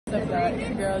What's up, y'all? It's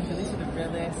your girl, Julie the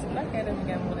Realist. Back at it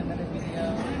again with another video.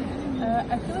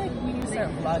 I feel like we need to start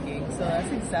vlogging, so that's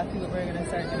exactly what we're gonna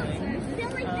start doing.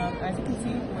 As you can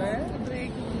see, we're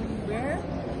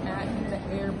at the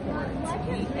airport.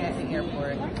 We at the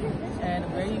airport. And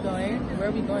where are you going? Where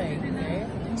are we going?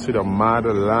 Okay? To the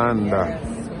motherland. Yes,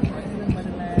 we're going to the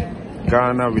motherland.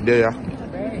 Ghana, we there.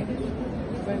 Right.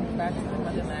 We're going back to the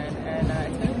motherland, and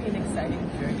it's gonna be an exciting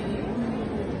journey.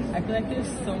 I feel like there's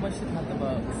so much to talk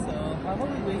about, so how about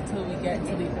we wait till we get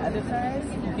to the other side?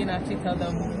 We can actually tell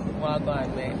them while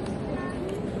gone, wait.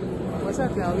 What's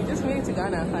up, y'all? We just made it to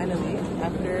Ghana, finally,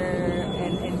 after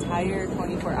an entire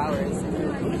 24 hours.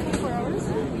 24 hours?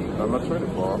 I'm not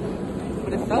 24.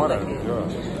 But it felt like it. Yeah.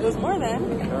 It was more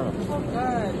than? Yeah. Oh,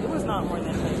 God. It was not more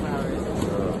than 24 hours.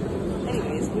 Yeah.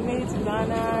 Anyways, we made it to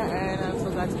Ghana, and I'm so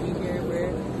glad to be here.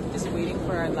 We're just waiting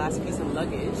for our last piece of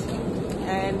luggage.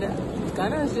 And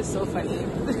Ghana is just so funny.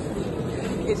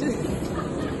 It's just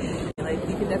like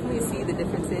you can definitely see the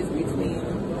differences between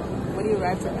when you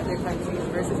arrive to other countries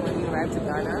versus when you arrive to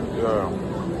Ghana.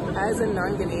 Yeah. As a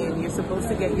non-Ghanaian, you're supposed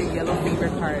to get your yellow fever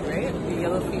card, right? Your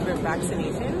yellow fever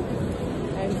vaccination.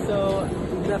 And so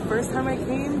the first time I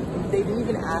came, they didn't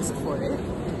even ask for it.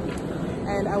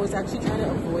 And I was actually trying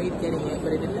to avoid getting it,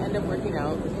 but it didn't end up working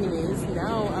out. Anyways,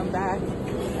 now I'm back.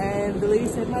 And the lady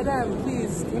said, "Madam,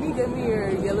 please, can you give me your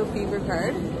yellow fever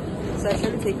card?" So I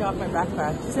tried to take off my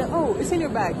backpack. She said, "Oh, it's in your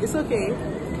bag. It's okay."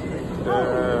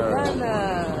 Oh,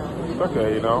 Ghana. It's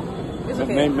okay, you know. It's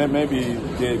okay. Maybe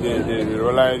they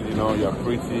realize, you know, you're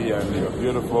pretty and you're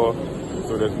beautiful.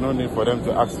 So there's no need for them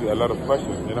to ask you a lot of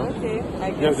questions, you know. Okay,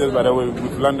 I guess Just by the way,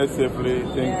 we've landed safely.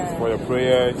 Thanks for your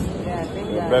prayers. Yeah, thank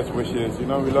Your God. best wishes. You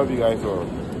know, we love you guys all.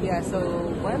 Yeah,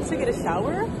 so once I get a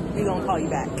shower, we're gonna call you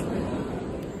back.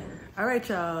 All right,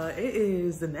 y'all, it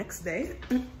is the next day.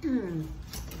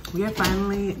 We are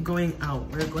finally going out.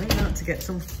 We're going out to get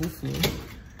some fufu.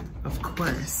 Of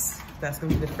course, that's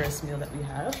gonna be the first meal that we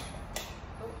have.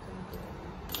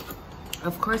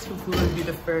 Of course, fufu will be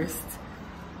the first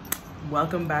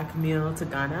welcome back meal to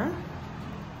Ghana.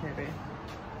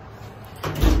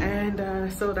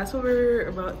 And so that's what we're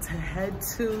about to head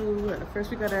to.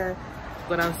 First, we gotta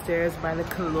go downstairs by the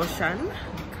Colossian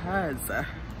because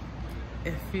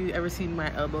if you ever seen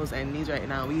my elbows and knees right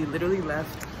now, we literally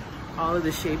left all of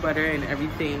the shea butter and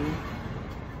everything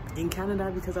in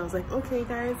Canada because I was like, okay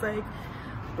guys, like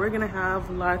we're gonna have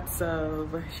lots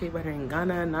of shea butter in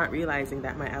Ghana, not realizing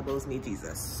that my elbows need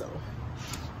Jesus. So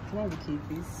can I have the key,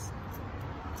 please?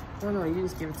 No, you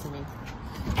just give it to me.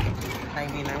 I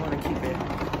mean, I want to keep it.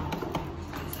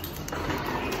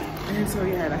 And so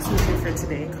yeah, that's what we for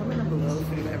today. Comment down below if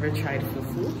you've ever tried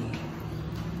fufu.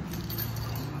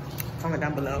 Comment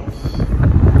down below.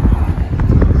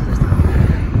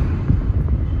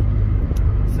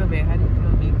 So babe, how do you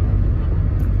feel being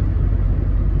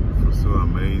It was so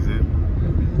amazing.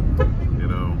 You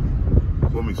know,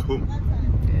 home is home.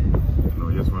 Yeah. You know,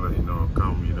 just wanna, you know,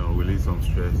 come, you know, release some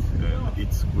stress and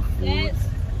eat good food.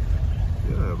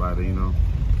 Yeah, but you know,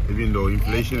 even though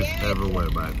inflation is everywhere,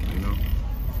 but you know,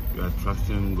 we are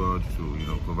trusting God to, you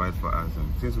know, provide for us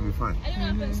and things will be fine.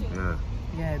 Yeah.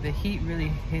 Yeah, the heat really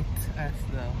hit us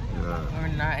though. Yeah.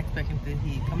 We're not expecting the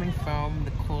heat. Coming from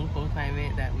the cold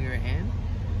climate that we were in,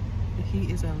 the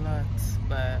heat is a lot,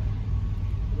 but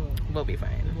we'll be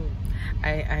fine.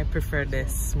 I prefer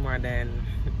this more than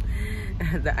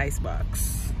the ice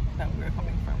box that we were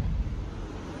coming from.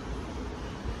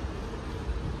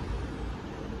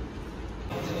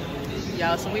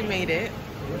 Y'all, so we made it,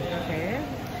 okay?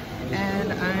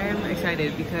 And I'm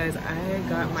excited because I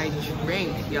got my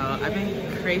drink, y'all. I've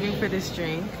been craving for this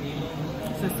drink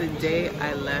since the day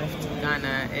I left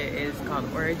Ghana. It is called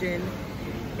Origin.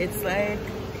 It's like,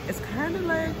 it's kind of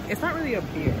like, it's not really a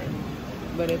beer,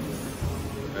 but it's,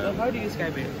 well, how do you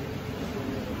describe it?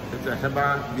 It's a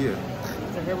herbal beer.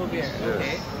 It's a herbal beer, Yeah.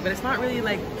 okay. But it's not really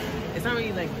like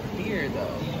beer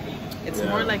though. It's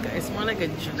more like a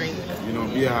drink. You know,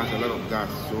 beer has a lot of gas,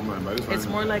 so much. But It's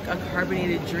more like a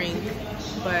carbonated drink,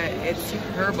 but it's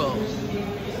herbal.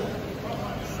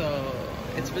 So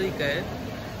it's really good.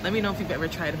 Let me know if you've ever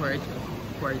tried Origin.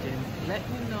 Let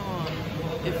me know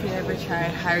if you ever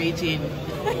tried Origin.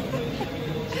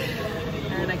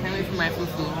 And I can't wait for my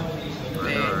fufu.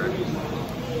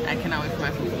 I cannot wait for my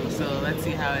fufu. So let's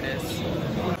see how it is.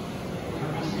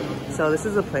 So this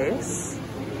is a place.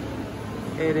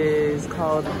 It is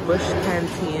called Bush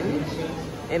Canteen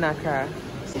in Accra.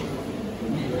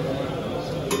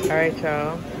 Alright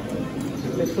y'all,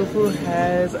 the fufu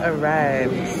has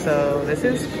arrived. So this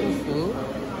is fufu.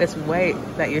 This white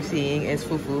that you're seeing is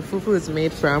fufu. Fufu is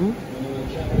made from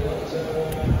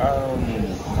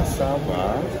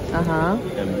cassava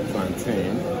and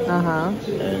plantain.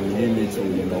 And you need to,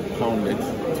 you know, pound it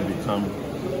to become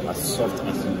as soft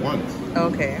as you want.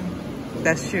 Okay,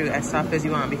 that's true, as soft as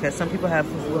you want, because some people have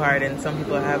fufu hard and some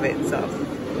people have it soft.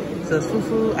 So it's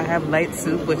fufu, I have light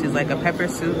soup, which is like a pepper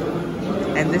soup,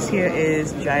 and this here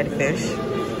is dried fish.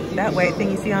 That white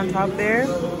thing you see on top there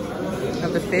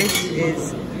of the fish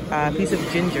is a piece of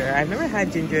ginger. I've never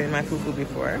had ginger in my fufu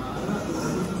before,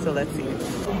 so let's see.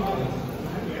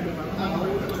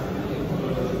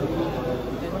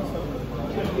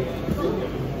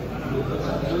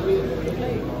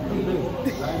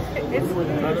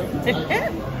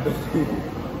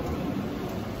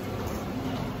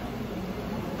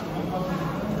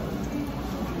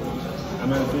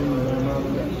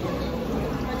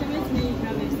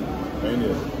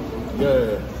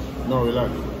 Yeah. No,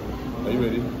 relax. Are you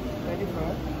ready? Ready for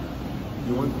what?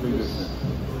 You want to take this?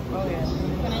 Oh yeah.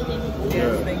 Can I take it?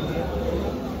 Yes, thank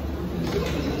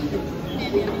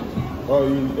you. Oh,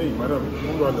 hey, madam,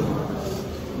 you got them.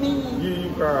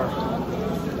 You can.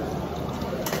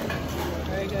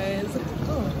 Alright, guys.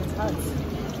 Oh, it's hot.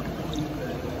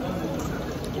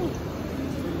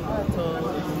 It's hot.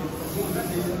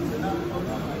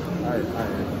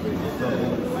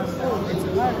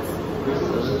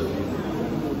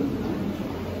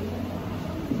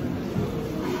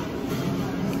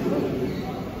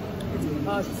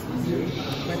 Hot.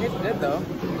 But it's good though.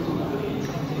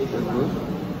 It's good?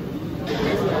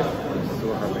 It's good. I'm so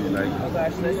happy you like it. Oh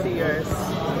gosh, let's see yours.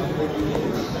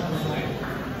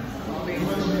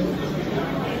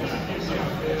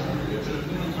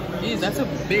 Jeez, that's a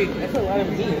lot of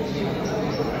meat.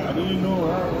 I didn't know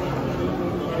how.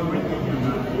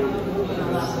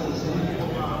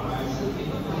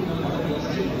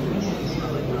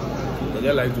 But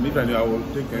yeah, like to me, I will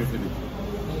take care of it.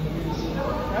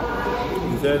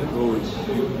 He said, oh,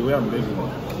 the way I'm living.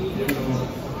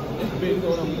 It's based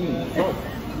on salt.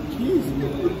 Cheese.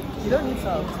 You don't need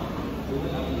salt.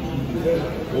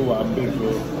 Oh, I'm big, bro.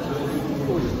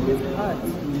 It's hot.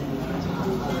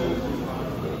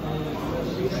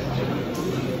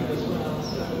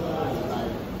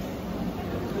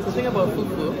 The thing about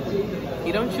fufu,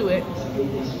 you don't chew it,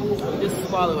 you just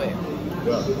swallow it.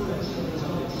 Yeah.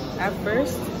 At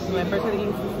first, when I first started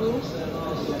eating fufu,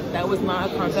 that was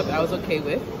not a concept I was okay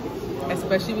with,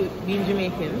 especially with being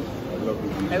Jamaican.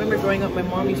 I remember growing up, my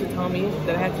mom used to tell me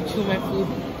that I had to chew my food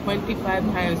 25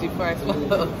 times before I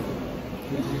swallow.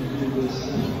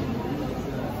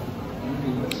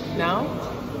 Now,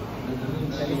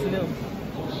 that is new.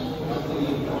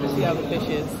 Let's see how the fish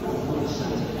is.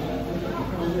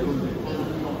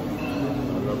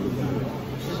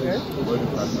 Okay.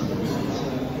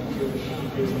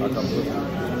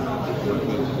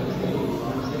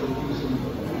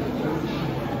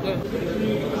 Good.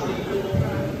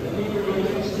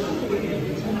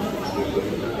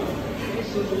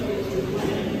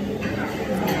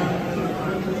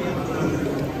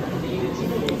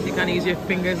 You kind of use your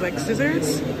fingers like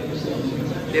scissors,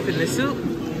 dip in the soup.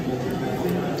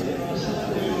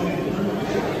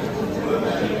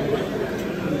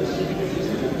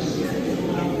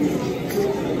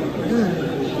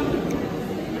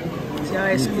 See how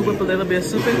I scoop up a little bit of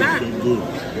soup in that?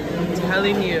 I'm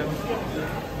telling you.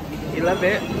 You love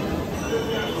it?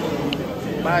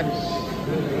 Bad.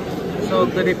 So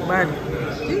good it's bad.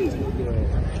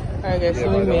 Alright guys, so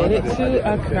we made it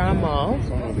to Accra Mall.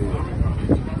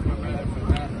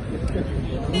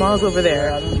 Mall's over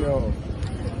there.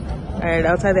 Alright,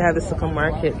 outside they have this little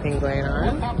market thing going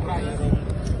on.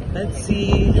 Let's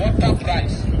see what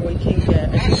we can get.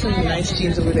 I see some nice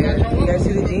jeans over there. You guys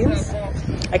see the jeans?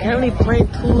 I can't really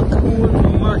point too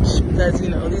much because, you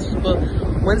know, these people,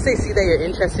 once they see that you're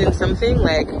interested in something,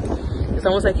 like, it's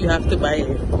almost like you have to buy it,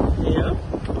 you know,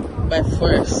 by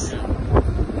force.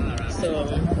 So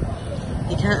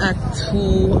you can't act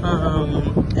too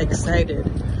excited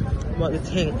about the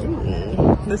thing.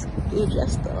 Ooh, this blue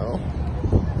dress though.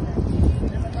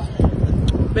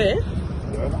 But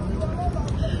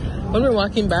when we're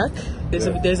walking back,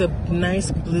 there's a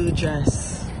nice blue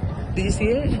dress. Did you see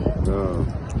it? No.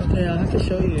 Okay, I'll have to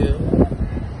show you.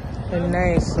 They're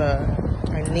nice.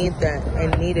 I need that. I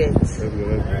need it.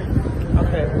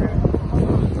 Okay.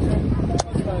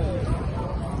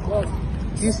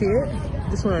 Do you see it?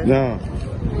 This one? No.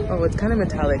 Oh, it's kind of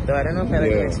metallic though. I don't know if I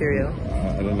like the material.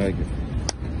 I don't like it.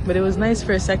 But it was nice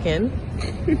for a second.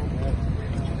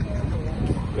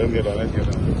 Let's get on.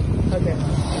 Okay.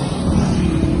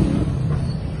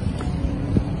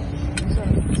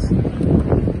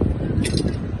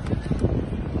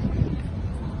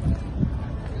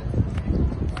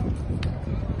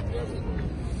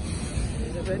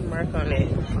 There's a red mark on it.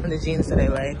 jeans that I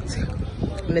liked.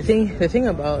 And the thing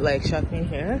about like shopping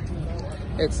here,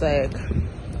 it's like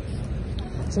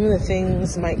some of the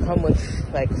things might come with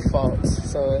like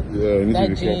faults. So yeah,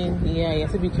 that jean, yeah, you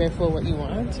have to be careful what you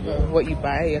want or what you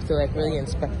buy. You have to like really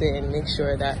inspect it and make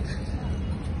sure that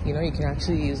you know you can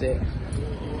actually use it.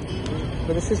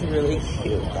 But this is really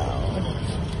cute though.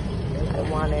 I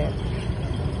want it.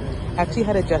 I actually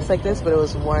had a dress like this, but it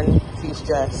was one-piece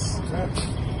dress.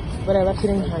 But I left it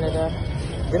in Canada.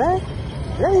 Did I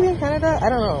leave it in Canada? I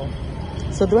don't know.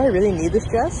 So do I really need this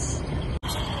dress?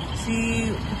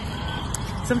 See,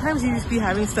 sometimes you just be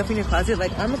having stuff in your closet.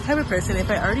 Like, I'm the type of person, if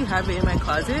I already have it in my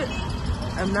closet,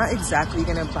 I'm not exactly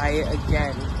gonna buy it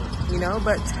again, you know?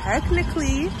 But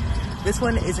technically, this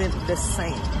one isn't the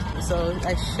same. So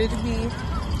I should be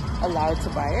allowed to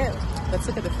buy it. Let's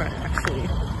look at the front, actually.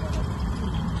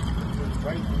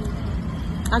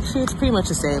 Actually, it's pretty much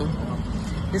the same.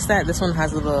 Just that this one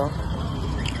has a little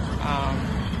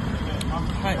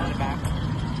cut in the back.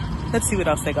 Let's see what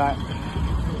else they got.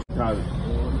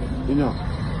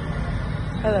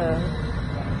 Hello.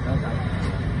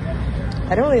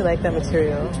 I don't really like that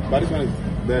material. But this one is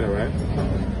better, right?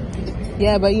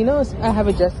 Yeah, but you know, I have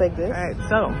a dress like this. Alright,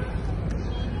 so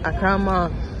Accra Mall.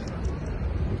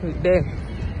 Right there.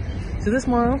 So this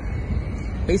mall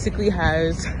basically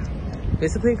has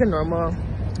like a normal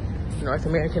North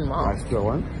American mall. Like Square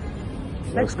One?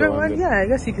 Like Square One? Yeah, I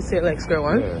guess you could say it like Square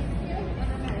One. Yeah.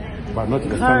 But not to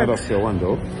the standard of Square One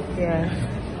though. Yeah.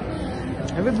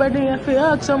 Everybody have to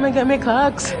ask, so make me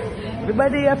Clarks.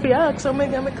 Everybody have to ask, so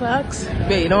make me Clarks.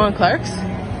 Wait, you don't want Clarks?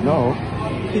 No.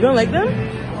 You don't like them?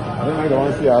 I don't like the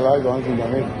ones here. I like the ones in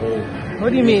Jamaica. What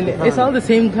do you mean? It's all the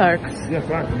same Clarks. Yeah,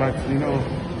 Clarks, but you know,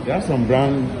 they have some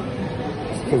brand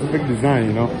specific design,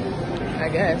 you know. I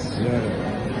guess. Yeah.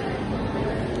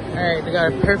 Alright, they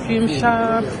got a perfume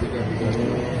shop,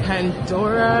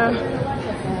 Pandora,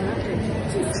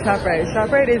 ShopRite.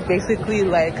 ShopRite is basically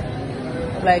like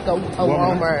a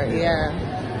Walmart, yeah.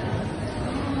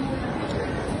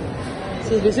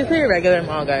 So it's basically a regular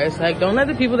mall, guys. Like, don't let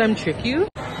the people them trick you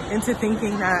into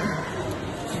thinking that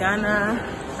Ghana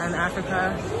and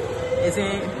Africa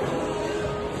isn't,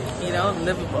 you know,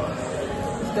 livable.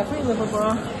 It's definitely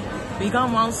livable. We got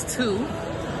malls too,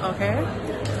 okay?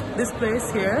 This place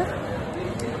here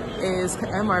is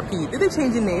MRP. Did they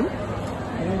change the name?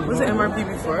 Was it MRP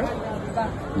before?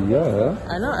 Yeah.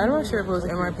 I'm not sure if it was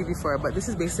MRP before, but this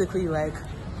is basically like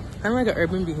kind of like an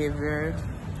urban behavior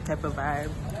type of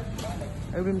vibe.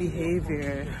 Urban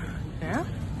behavior, yeah?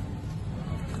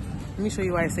 Let me show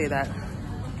you why I say that.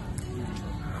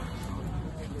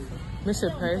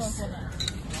 Mr. Price.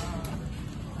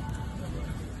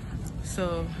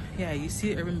 So yeah, you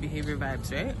see urban behavior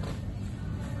vibes, right?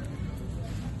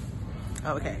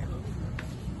 Okay.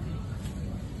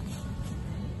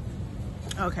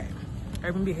 Okay.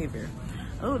 Urban behavior.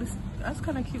 Oh, that's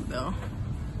kind of cute though.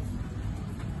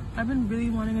 I've been really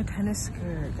wanting a tennis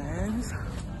skirt, guys.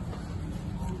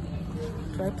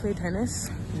 Do I play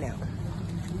tennis? No.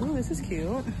 Ooh, this is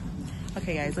cute.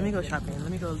 Okay, guys, let me go shopping.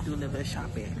 Let me go do a little bit of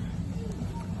shopping.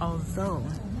 Although,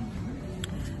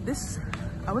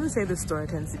 I wouldn't say this store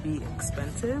tends to be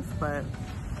expensive, but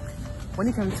when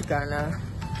you come to Ghana,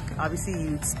 obviously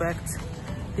you expect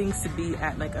things to be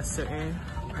at like a certain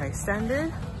price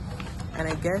standard. And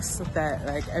I guess that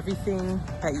like everything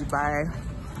that you buy,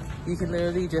 you can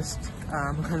literally just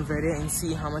convert it and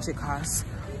see how much it costs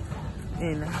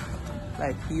in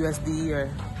like USD or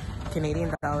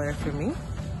Canadian dollar for me.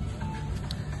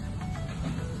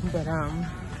 But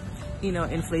you know,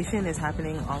 inflation is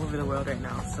happening all over the world right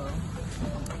now, so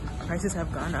prices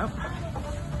have gone up.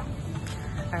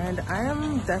 And I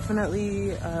am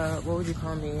definitely, what would you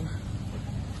call me?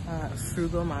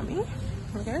 Frugal mommy,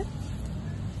 okay?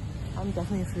 I'm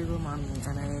definitely a frugal mommy,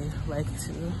 and I like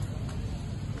to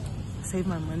save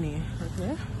my money,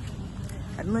 okay?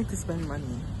 I don't like to spend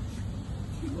money.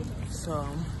 So,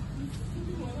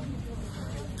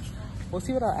 we'll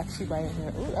see what I'll actually buy in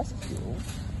here. Oh, that's cute.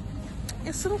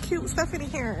 It's some cute stuff in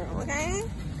here, okay?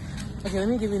 Okay, let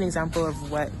me give you an example of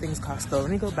what things cost though.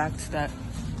 Let me go back to that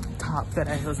top that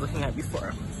I was looking at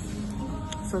before.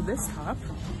 So this top,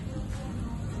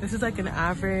 this is like an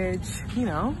average, you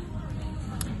know,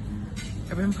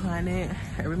 Urban Planet,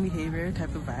 Urban Behavior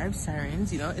type of vibes.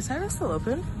 Sirens, you know. Is Sirens still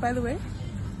open, by the way?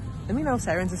 Let me know if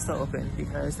Sirens is still open,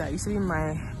 because that used to be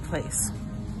my place.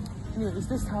 Anyways,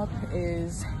 this top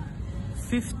is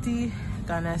 50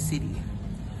 Ghana Cedi.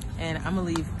 And I'm gonna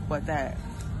leave what that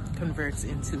converts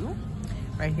into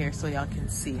right here so y'all can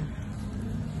see.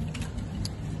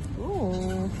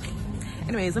 Ooh.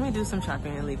 Anyways, let me do some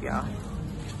shopping and leave y'all.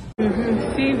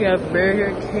 See, we have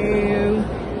Burger King,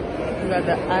 got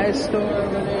the eye store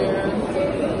over there.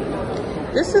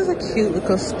 This is a cute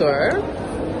little store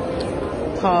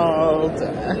called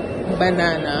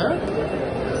Banana.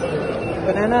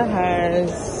 Banana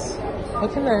has,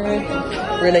 what can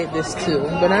I relate this to?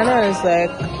 Banana is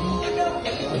like,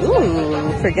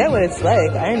 ooh, forget what it's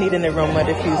like. I need an aroma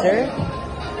diffuser.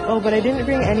 Oh, but I didn't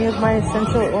bring any of my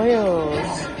essential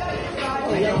oils.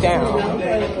 Damn.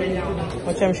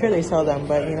 Which I'm sure they sell them,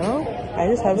 but you know, I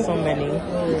just have so many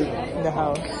in the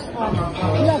house.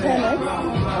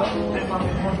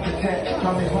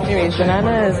 Anyways,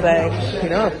 Banana is like, you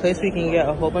know, a place we can get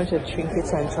a whole bunch of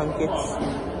trinkets and trunkets.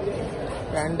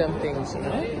 Random things, you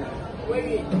know?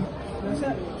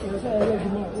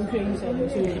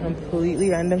 Completely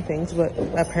random things, but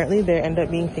apparently they end up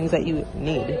being things that you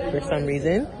need for some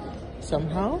reason,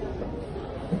 somehow.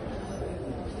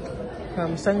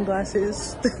 From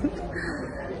sunglasses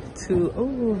to,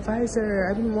 oh, visor.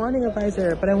 I've been wanting a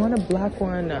visor, but I want a black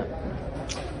one.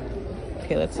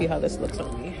 Okay, let's see how this looks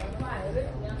on me.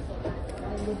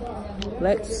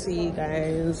 Let's see,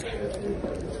 guys.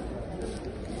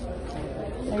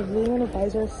 I really want a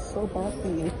visor so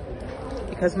badly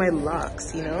because my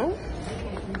locks, you know?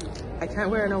 I can't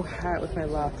wear no hat with my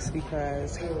locks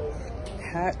because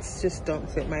hats just don't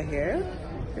fit my hair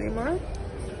anymore.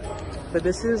 But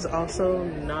this is also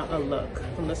not a look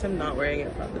unless I'm not wearing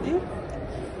it properly.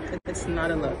 It's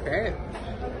not a look, right?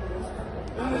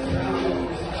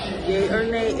 Yay or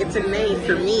nay? It's a nay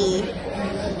for me.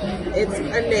 It's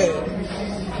a nay.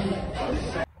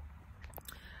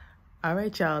 All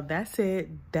right, y'all, that's it.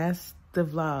 That's the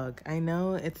vlog. I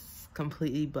know it's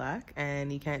completely black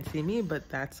and you can't see me, but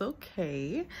that's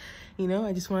okay. You know,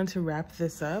 I just wanted to wrap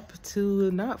this up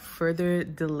to not further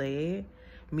delay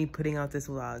me putting out this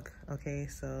vlog. Okay,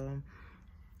 so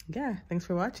yeah, thanks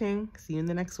for watching. See you in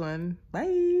the next one.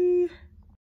 Bye.